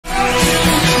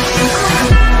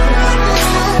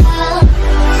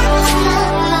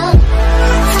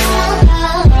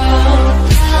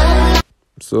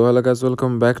So hello guys,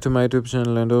 welcome back to my YouTube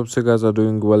channel and hope you guys are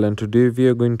doing well. And today we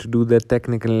are going to do the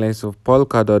technical analysis of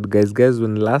Polkadot. Guys,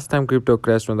 when last time crypto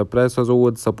crashed, when the price was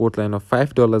over the support line of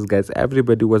 $5, guys,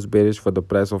 everybody was bearish for the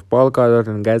price of Polkadot.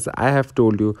 And guys, I have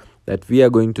told you that we are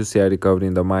going to see a recovery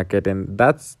in the market, and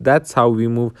that's how we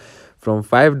move from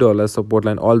 $5 support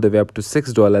line all the way up to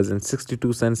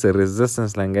 $6.62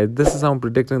 resistance line. Guys, this is how I'm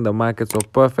predicting the market so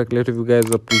perfectly. If you guys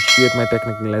appreciate my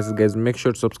technical analysis, guys, make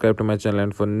sure to subscribe to my channel,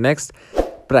 and for next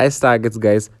price targets,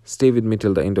 guys, stay with me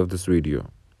till the end of this video.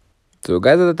 So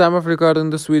guys, at the time of recording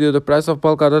this video, the price of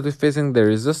Polkadot is facing the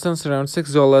resistance around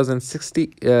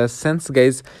 $6.60,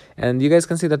 guys, and you guys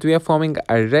can see that we are forming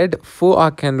a red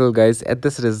 4-hour candle, guys, at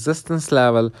this resistance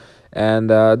level. And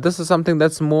this is something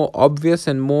that's more obvious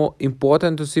and more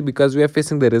important to see, because we are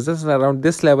facing the resistance around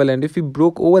this level, and if we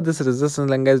broke over this resistance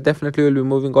line, guys, definitely we'll be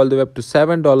moving all the way up to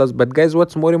 $7. But guys,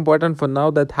 what's more important for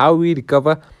now, that how we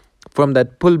recover from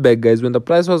that pullback, guys, when the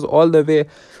price was all the way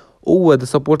over the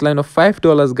support line of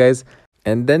 $5, guys,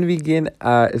 and then we gain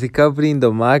a recovery in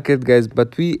the market, guys.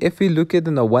 But if we look at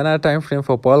in the 1 hour time frame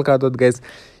for Polkadot, guys,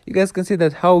 you guys can see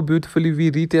that how beautifully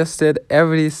we retested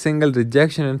every single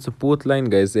rejection and support line,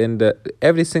 guys, and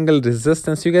every single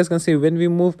resistance. You guys can see when we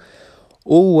move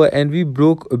over and we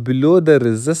broke below the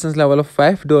resistance level of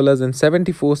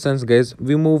 $5.74, guys,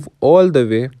 we move all the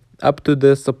way up to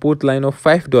the support line of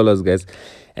 $5, guys,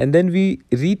 and then we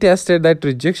retested that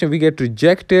rejection. We get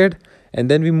rejected, and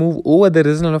then we move over the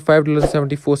resistance of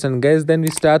 $5.74, guys. Then we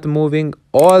start moving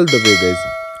all the way, guys,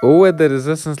 over the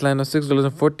resistance line of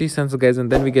 $6.40, guys, and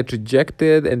then we get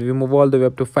rejected, and we move all the way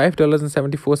up to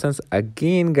 $5.74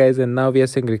 again, guys, and now we are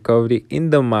seeing recovery in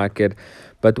the market.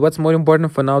 But what's more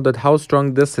important for now, that how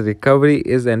strong this recovery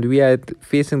is, and we are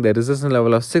facing the resistance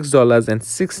level of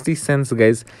 $6.60,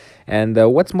 guys. And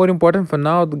what's more important for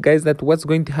now, guys, that what's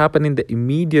going to happen in the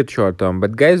immediate short term.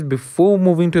 But guys, before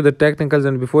moving to the technicals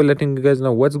and before letting you guys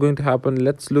know what's going to happen,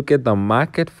 let's look at the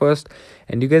market first.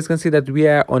 And you guys can see that we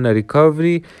are on a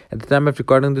recovery. At the time of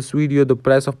recording this video, the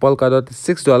price of Polkadot is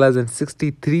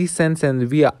 $6.63, and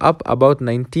we are up about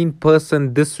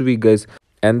 19% this week, guys.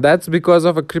 And that's because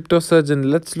of a crypto surge.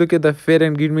 And let's look at the fair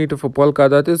and greed meter for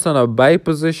Polkadot. It's on a buy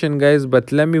position, guys,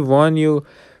 but let me warn you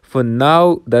for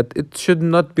now that it should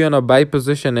not be on a buy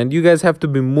position, and you guys have to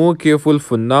be more careful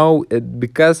for now,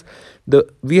 because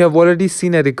we have already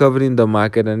seen a recovery in the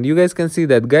market. And you guys can see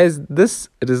that, guys, this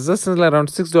resistance around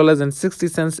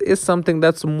 $6.60 is something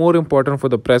that's more important for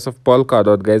the price of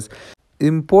Polkadot, guys.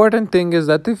 Important thing is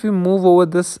that if you move over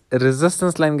this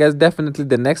resistance line, guys, definitely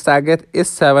the next target is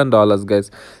 $7, guys.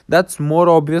 That's more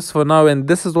obvious for now, and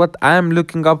this is what I am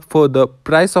looking up for the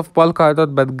price of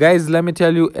Polkadot. But guys, let me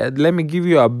tell you, let me give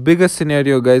you a bigger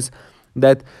scenario, guys,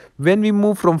 that when we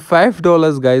move from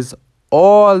 $5, guys,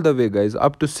 all the way, guys,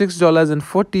 up to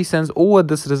 $6.40 over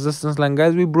this resistance line,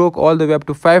 guys, we broke all the way up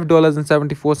to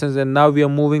 $5.74, and now we are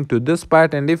moving to this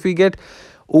part. And if we get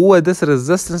over this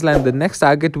resistance line, the next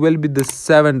target will be the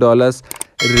 $7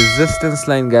 resistance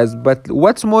line, guys. But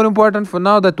what's more important for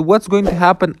now, that what's going to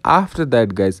happen after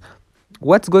that, guys?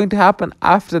 What's going to happen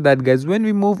after that, guys? When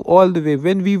we move all the way,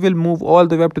 when we will move all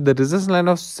the way up to the resistance line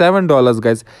of $7,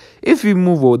 guys, if we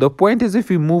move over, the point is, if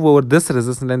we move over this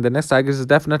resistance line, the next target is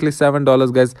definitely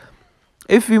 $7, guys.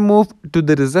 If we move to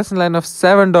the resistance line of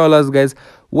 $7, guys,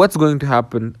 what's going to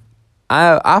happen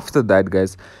after that,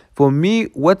 guys? For me,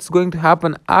 what's going to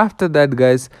happen after that,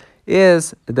 guys,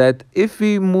 is that if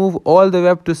we move all the way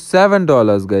up to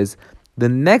 $7, guys, the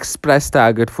next price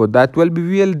target for that will be,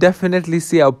 we will definitely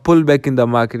see a pullback in the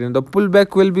market, and the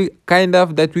pullback will be kind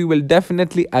of that we will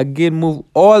definitely again move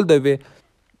all the way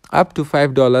up to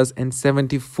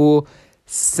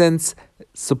 $5.74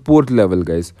 support level,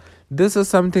 guys. This is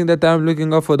something that I'm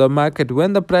looking up for the market,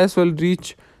 when the price will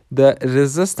reach the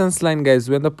resistance line, guys.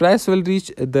 When the price will reach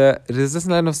the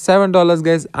resistance line of $7,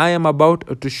 guys, I am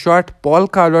about to short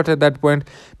Polkadot at that point,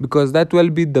 because that will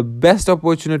be the best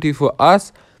opportunity for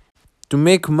us to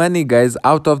make money, guys,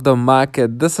 out of the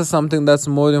market. This is something that's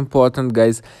more important,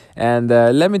 guys. And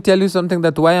let me tell you something,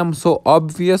 that why I'm so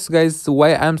obvious, guys,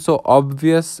 why I'm so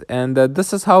obvious. And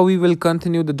this is how we will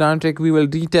continue the down trek. We will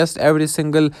retest every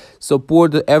single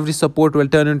support. Every support will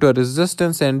turn into a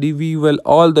resistance, and we will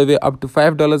all the way up to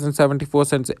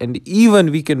 $5.74, and even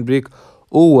we can break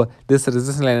over this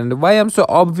resistance line. And why I'm so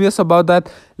obvious about that,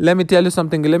 let me tell you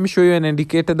something. Let me show you an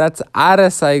indicator. That's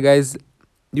RSI, guys.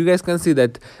 You guys can see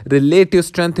that relative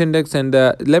strength index. And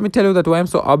let me tell you that why I'm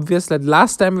so obvious, that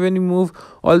last time when you move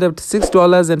all the way up to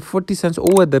 $6.40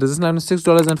 over the resistance line of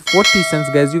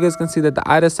 $6.40, guys, you guys can see that the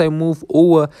RSI move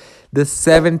over the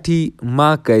 70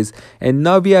 mark, guys, and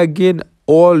now we are again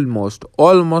almost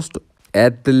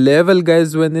at the level,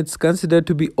 guys, when it's considered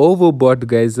to be overbought,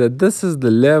 guys. This is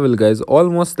the level, guys,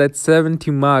 almost that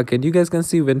 70 mark. And you guys can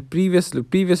see when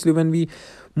previously when we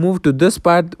moved to this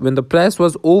part, when the price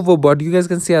was overbought, you guys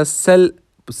can see a sell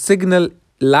signal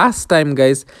last time,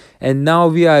 guys. And now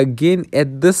we are again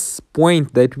at this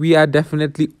point that we are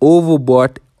definitely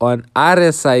overbought on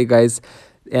RSI, guys.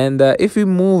 And if we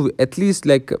move at least,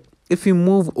 like, if we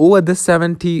move over the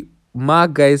 70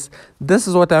 mark, guys, this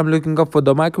is what I'm looking up for.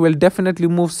 The market will definitely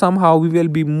move somehow. We will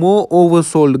be more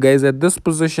oversold, guys, at this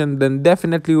position. Then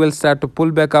definitely will start to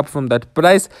pull back up from that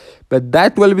price. But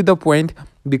that will be the point,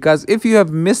 because if you have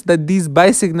missed that these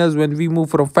buy signals when we move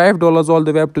from $5 all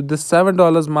the way up to this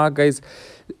 $7 mark, guys,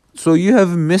 so you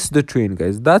have missed the train,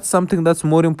 guys. That's something that's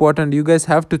more important. You guys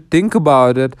have to think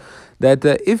about it, that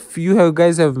if you have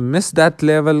guys have missed that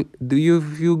level,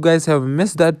 you guys have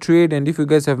missed that trade, and if you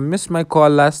guys have missed my call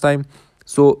last time,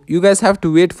 so you guys have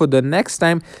to wait for the next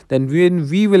time, then when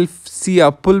we will see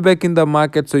a pullback in the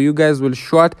market. So you guys will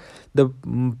short the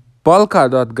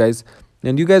Polkadot, guys,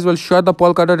 and you guys will short the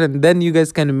Polkadot, and then you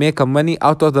guys can make a money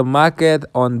out of the market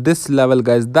on this level,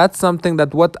 guys. That's something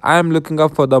that what I'm looking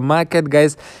up for the market,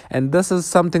 guys, and this is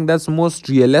something that's most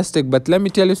realistic. But let me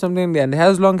tell you something, and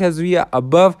as long as we are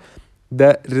above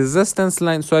the resistance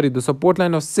line, sorry, the support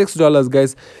line of $6,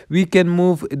 guys, we can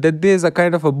move. That there's a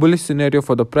kind of a bullish scenario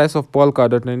for the price of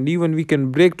Polkadot, and even we can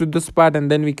break to this part,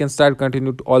 and then we can start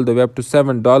continue to all the way up to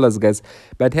 $7, guys.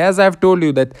 But as I've told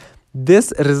you, that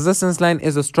this resistance line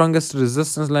is the strongest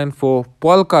resistance line for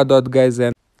Polkadot, guys.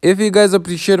 And if you guys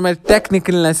appreciate my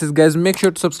technical analysis, guys, make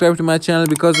sure to subscribe to my channel,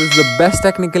 because it's the best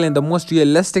technical and the most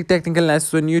realistic technical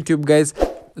analysis on YouTube, guys.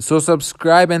 So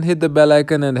subscribe and hit the bell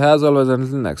icon, and as always,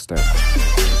 until next time.